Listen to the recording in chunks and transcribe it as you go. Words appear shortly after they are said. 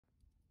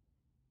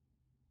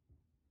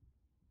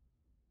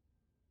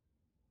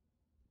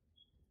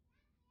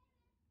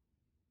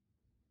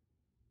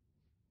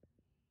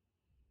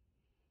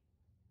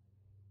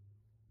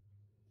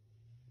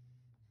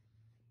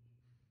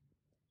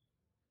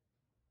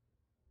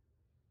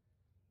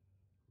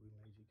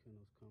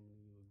Kennels coming to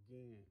you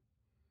again,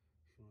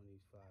 showing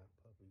these 5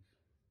 puppies.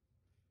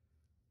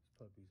 These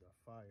puppies are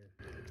fire.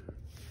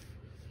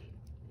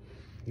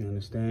 You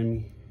understand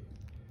me?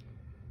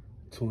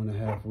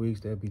 2.5 weeks,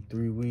 that'd be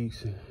 3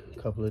 weeks, a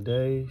couple of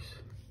days.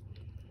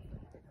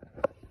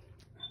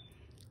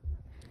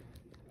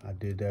 I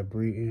did that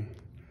breeding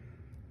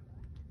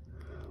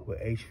with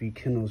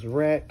HVK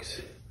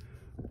Racks,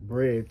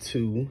 bred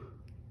to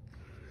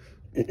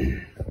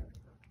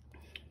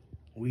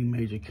We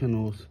Major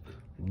Kennels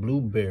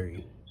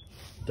Blueberry,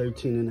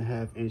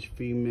 13.5-inch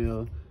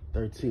female,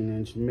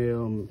 13-inch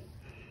male,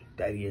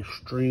 daddy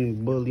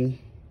extreme bully,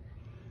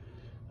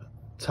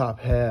 top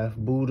half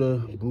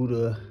Buddha.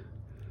 Buddha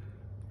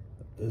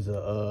is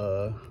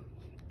a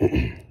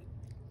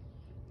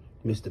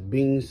Mr.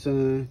 Bean's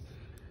son,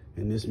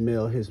 and this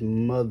male, his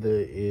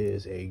mother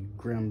is a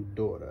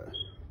granddaughter.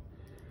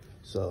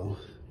 So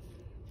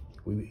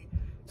we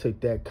took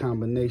that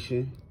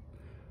combination.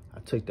 I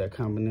took that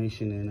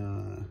combination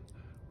and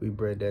we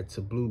bred that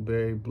to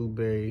Blueberry.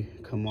 Blueberry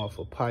come off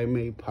of Pie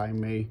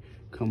May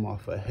come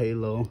off of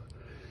Halo.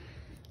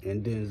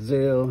 And then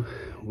Zell,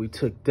 we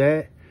took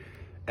that,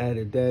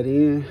 added that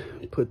in,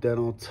 put that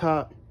on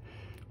top.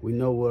 We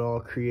know what all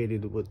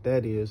created what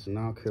that is, and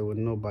I don't care what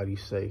nobody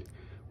say.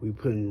 We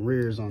putting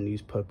rears on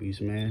these puppies,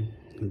 man.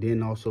 And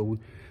then also,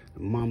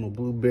 Mama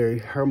Blueberry,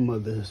 her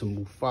mother is a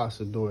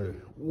Mufasa daughter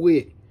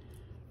with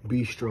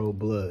Bistro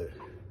blood.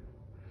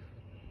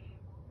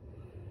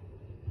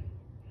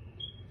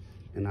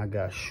 And I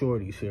got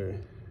shorties here.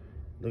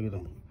 Look at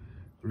them.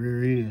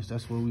 Rear ends.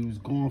 That's what we was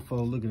going for.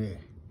 Look at that.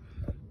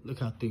 Look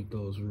how thick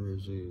those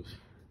rears is.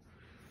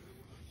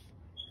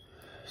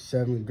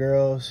 7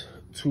 girls,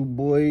 2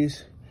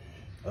 boys.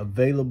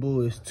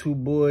 Available is 2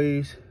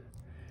 boys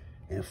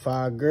and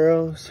 5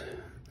 girls.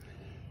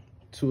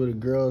 2 of the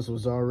girls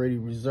was already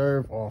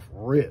reserved off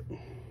rip.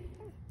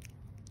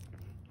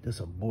 This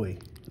a boy.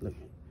 Look.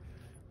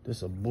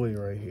 This a boy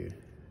right here.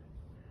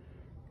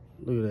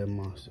 Look at that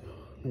monster.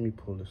 Let me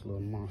pull this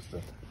little monster.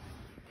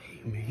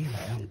 Hey, man, he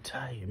like, I'm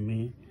tired,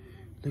 man.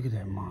 Look at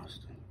that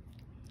monster.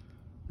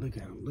 Look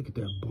at him. Look at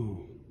that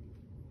bone.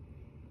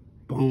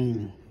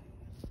 Bone.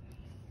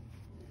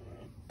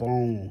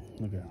 Bone.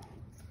 Look at him.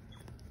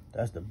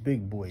 That's the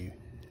big boy.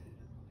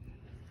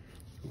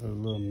 Look at the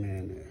little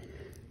man there.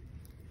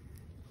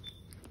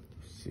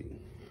 Let's see.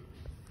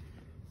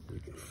 We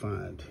can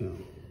find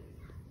him.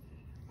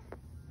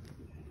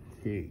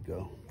 Here you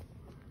go.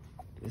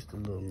 This the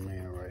little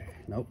man right here.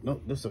 Nope,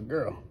 nope, this a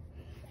girl.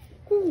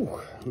 Ooh,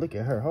 look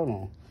at her, hold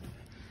on.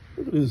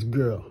 Look at this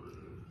girl.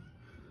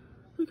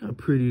 Look how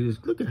pretty this,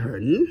 look at her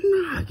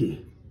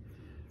noggin.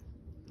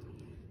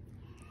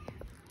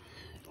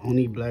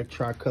 Only black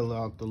tricolor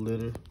out the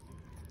litter.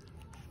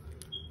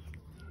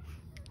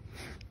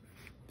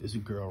 This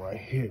girl right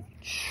here.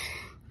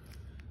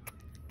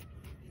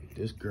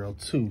 This girl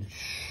too.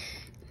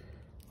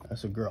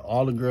 That's a girl.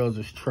 All the girls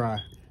is tri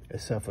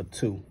except for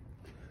 2.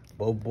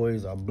 Both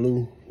boys are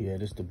blue. Yeah,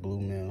 this the blue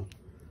male.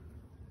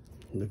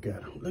 Look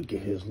at him. Look at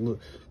his look.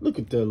 Look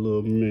at that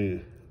little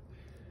man.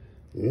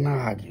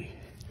 Noggin.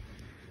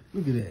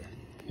 Look at that.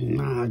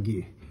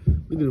 Noggin.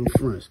 Look at them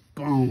fronts.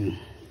 Boom.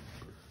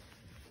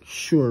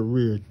 Short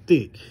rear,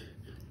 thick.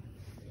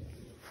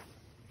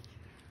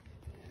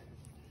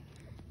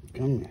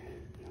 Come here.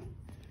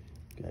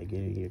 Gotta get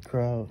in your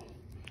crowd.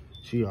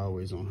 She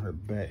always on her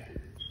back.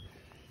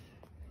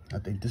 I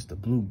think this the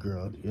blue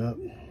girl. Yup.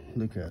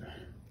 Look at her.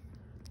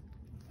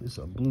 This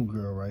a blue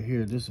girl right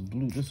here. This a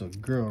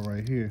girl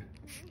right here.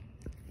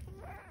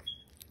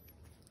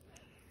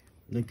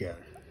 Look at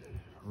her.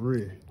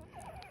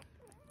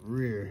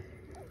 Rear,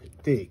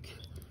 thick.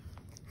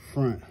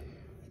 Front,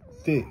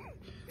 thick.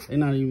 They're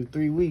not even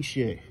 3 weeks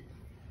yet.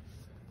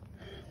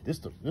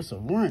 This a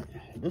runt.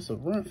 This a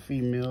runt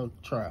female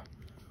tri.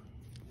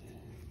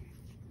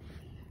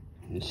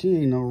 And she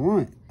ain't no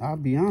runt. I'll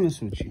be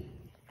honest with you.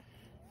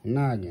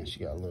 Noggin,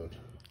 she got a little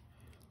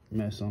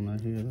mess on her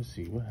here. Let's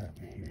see what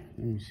happened here.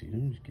 Let me see.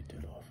 Let me just get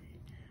that off of you.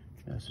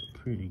 That's a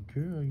pretty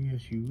girl.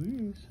 Yes,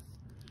 you is.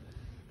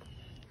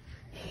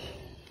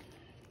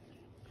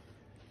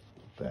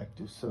 Back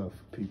this up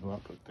for people. I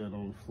put that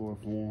on the floor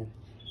for them.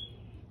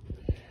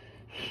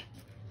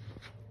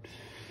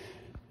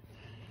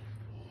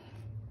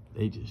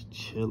 They just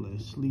chilling,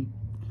 sleep.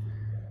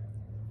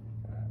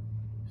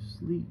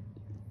 Sleep.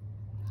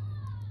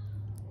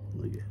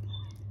 Look at them.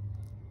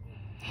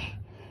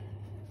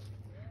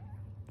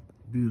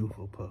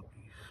 Beautiful puppy.